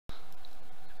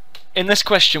In this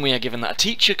question we are given that a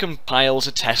teacher compiles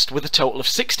a test with a total of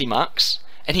 60 marks,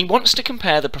 and he wants to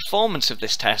compare the performance of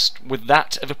this test with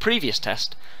that of a previous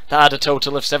test that had a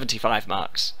total of 75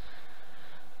 marks.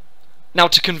 Now,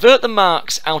 to convert the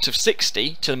marks out of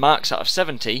 60 to the marks out of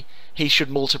 70, he should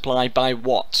multiply by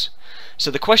what?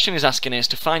 So the question is asking us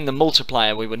to find the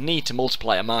multiplier we would need to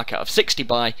multiply a mark out of 60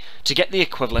 by to get the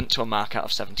equivalent to a mark out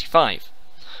of 75.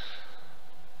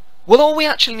 Well, all we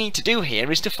actually need to do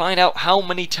here is to find out how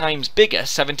many times bigger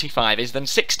 75 is than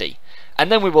 60,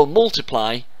 and then we will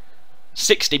multiply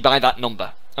 60 by that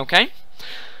number, okay?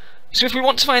 So if we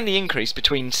want to find the increase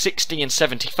between 60 and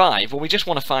 75, well, we just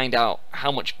want to find out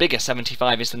how much bigger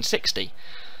 75 is than 60.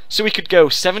 So we could go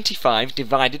 75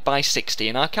 divided by 60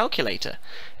 in our calculator,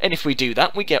 and if we do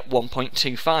that we get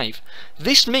 1.25.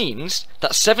 This means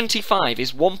that 75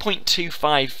 is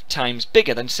 1.25 times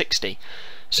bigger than 60.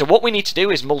 So what we need to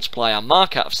do is multiply our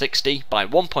mark out of 60 by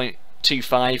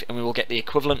 1.25, and we will get the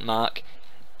equivalent mark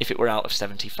if it were out of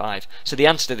 75. So the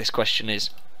answer to this question is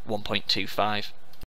 1.25.